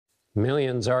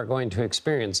Millions are going to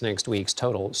experience next week's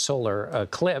total solar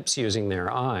eclipse using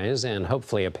their eyes and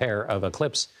hopefully a pair of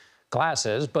Eclipse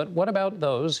glasses. But what about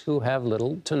those who have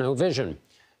little to no vision?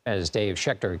 As Dave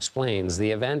Schechter explains,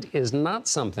 the event is not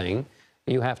something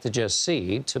you have to just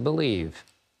see to believe.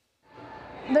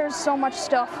 There's so much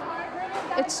stuff.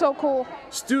 It's so cool.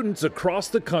 Students across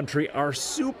the country are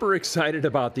super excited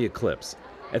about the eclipse.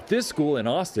 At this school in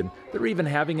Austin, they're even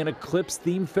having an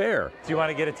eclipse-themed fair. Do you want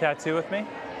to get a tattoo with me?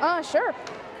 Sure.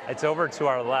 It's over to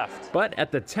our left. But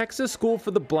at the Texas School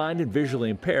for the Blind and Visually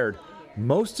Impaired,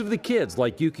 most of the kids,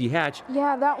 like Yuki Hatch,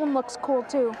 yeah, that one looks cool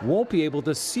too, won't be able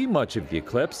to see much of the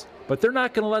eclipse, but they're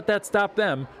not going to let that stop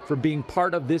them from being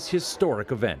part of this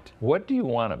historic event. What do you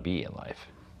want to be in life?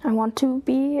 I want to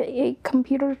be a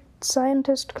computer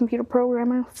scientist, computer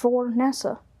programmer for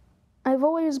NASA. I've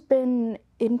always been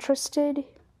interested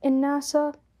in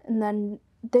NASA, and then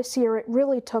this year it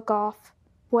really took off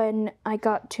when I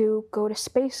got to go to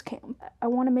space camp. I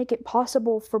want to make it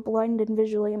possible for blind and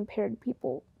visually impaired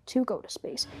people to go to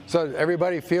space. So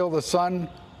everybody feel the sun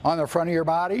on the front of your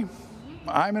body?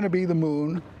 I'm going to be the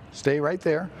moon. Stay right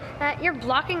there. You're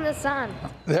blocking the sun.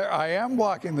 There, I am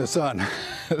blocking the sun.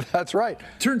 That's right.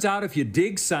 Turns out if you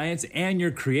dig science and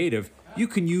you're creative, you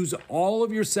can use all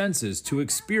of your senses to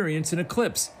experience an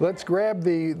eclipse. Let's grab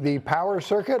the power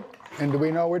circuit. And do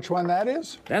we know which one that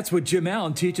is? That's what Jim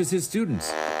Allen teaches his students.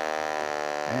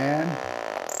 And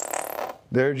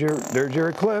there's your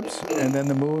eclipse, and then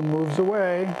the moon moves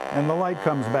away, and the light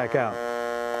comes back out.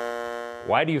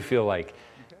 Why do you feel like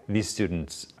these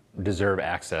students deserve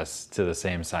access to the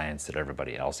same science that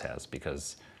everybody else has?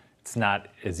 Because it's not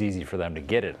as easy for them to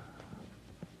get it.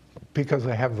 Because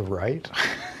they have the right.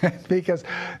 Because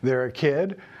they're a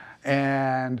kid,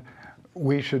 and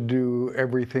we should do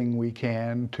everything we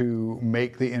can to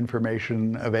make the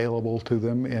information available to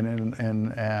them in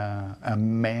a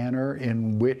manner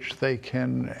in which they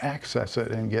can access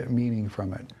it and get meaning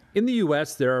from it. In the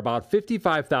U.S., there are about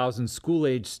 55,000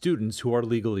 school-age students who are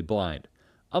legally blind.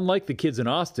 Unlike the kids in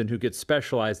Austin who get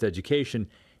specialized education,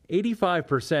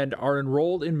 85% are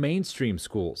enrolled in mainstream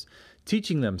schools.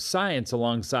 Teaching them science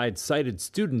alongside sighted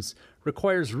students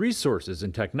requires resources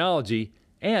and technology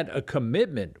and a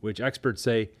commitment, which experts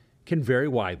say can vary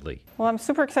widely. Well, I'm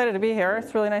super excited to be here.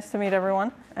 It's really nice to meet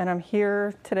everyone. And I'm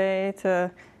here today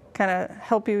to kind of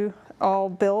help you all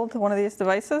build one of these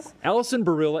devices. Allison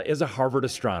Barilla is a Harvard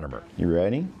astronomer. You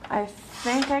ready? I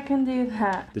think I can do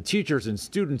that. The teachers and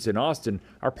students in Austin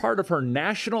are part of her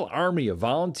national army of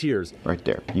volunteers. Right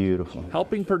there, beautiful.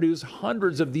 Helping produce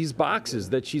hundreds of these boxes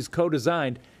that she's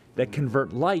co-designed that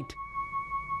convert light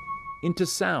into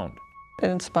sound. It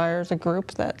inspires a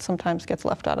group that sometimes gets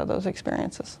left out of those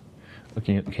experiences.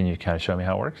 Can you kind of show me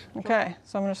how it works? Okay,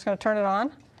 so I'm just going to turn it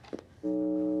on.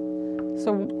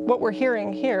 So what we're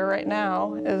hearing here right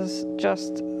now is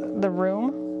just the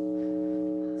room.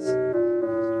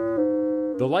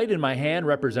 The light in my hand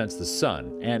represents the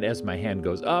sun, and as my hand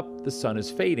goes up, the sun is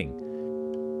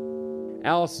fading.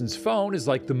 Allison's phone is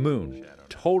like the moon,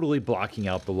 totally blocking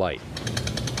out the light.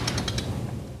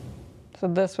 So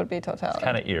this would be totality.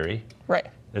 Kind of eerie. Right.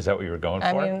 Is that what you were going for?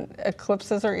 I mean,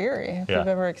 eclipses are eerie if you've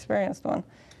ever experienced one.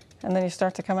 And then you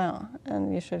start to come out,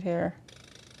 and you should hear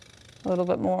a little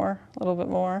bit more, a little bit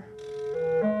more.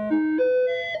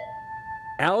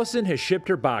 Allison has shipped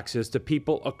her boxes to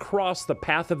people across the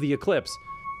path of the eclipse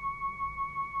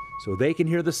so they can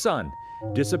hear the sun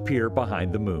disappear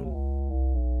behind the moon.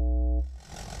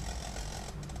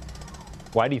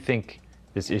 Why do you think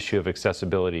this issue of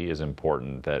accessibility is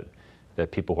important, that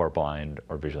people who are blind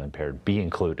or visually impaired be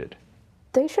included?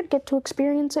 They should get to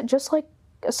experience it just like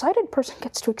a sighted person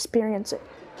gets to experience it.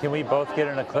 Can we both get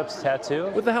an eclipse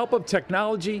tattoo? With the help of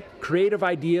technology, creative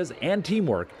ideas, and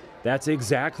teamwork, that's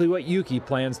exactly what Yuki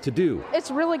plans to do.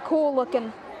 It's really cool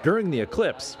looking. During the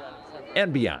eclipse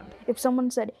and beyond. If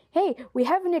someone said, hey, we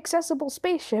have an accessible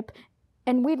spaceship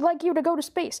and we'd like you to go to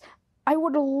space, I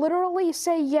would literally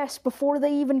say yes before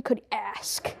they even could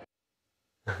ask.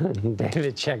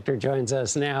 David Schechter joins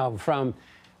us now from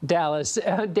Dallas.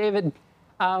 David,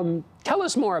 tell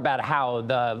us more about how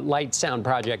the Light Sound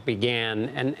Project began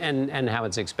and how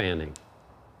it's expanding.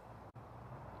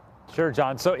 Sure,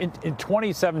 John. So in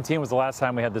 2017 was the last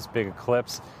time we had this big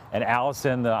eclipse, and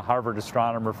Allison, the Harvard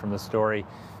astronomer from the story,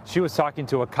 she was talking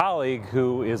to a colleague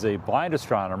who is a blind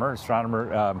astronomer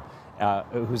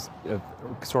who's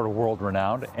sort of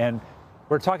world-renowned, and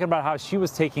we're talking about how she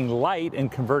was taking light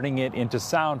and converting it into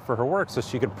sound for her work so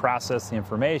she could process the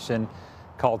information,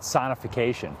 called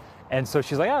sonification. And so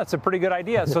she's like, yeah, that's a pretty good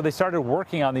idea. So they started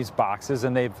working on these boxes,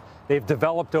 and they've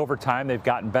developed over time. They've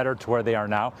gotten better to where they are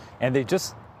now, and they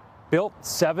just built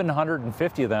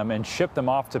 750 of them and shipped them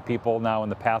off to people now in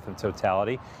the path of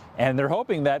totality. And they're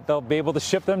hoping that they'll be able to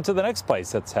ship them to the next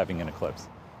place that's having an eclipse.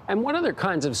 And what other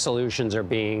kinds of solutions are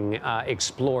being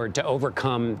explored to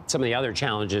overcome some of the other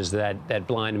challenges that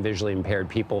blind and visually impaired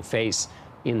people face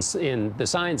in the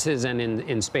sciences and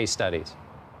in space studies?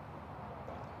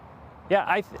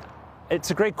 Yeah,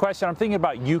 it's a great question. I'm thinking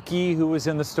about Yuki, who was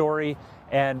in the story,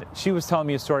 and she was telling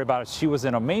me a story about it. She was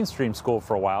in a mainstream school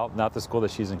for a while, not the school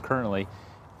that she's in currently,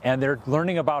 and they're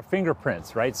learning about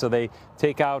fingerprints, right? So they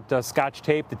take out Scotch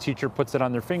tape, the teacher puts it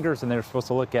on their fingers, and they're supposed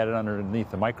to look at it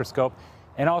underneath the microscope.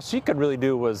 And all she could really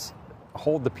do was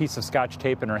hold the piece of Scotch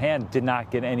tape in her hand, did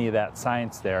not get any of that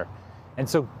science there. And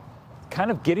so kind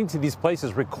of getting to these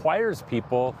places requires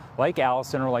people like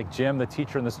Allison or like Jim, the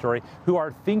teacher in the story, who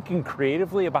are thinking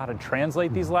creatively about how to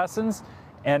translate these lessons.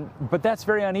 But that's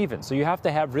very uneven. So you have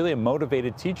to have really a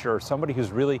motivated teacher or somebody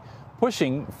who's really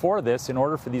pushing for this in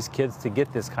order for these kids to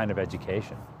get this kind of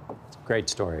education. Great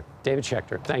story. David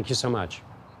Schechter, thank you so much.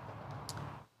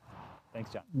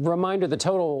 Thanks, John. Reminder, the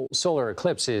total solar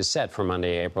eclipse is set for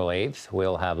Monday, April 8th.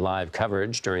 We'll have live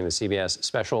coverage during the CBS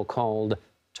special called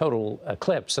Total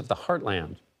Eclipse of the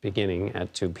Heartland, beginning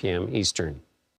at 2 p.m. Eastern.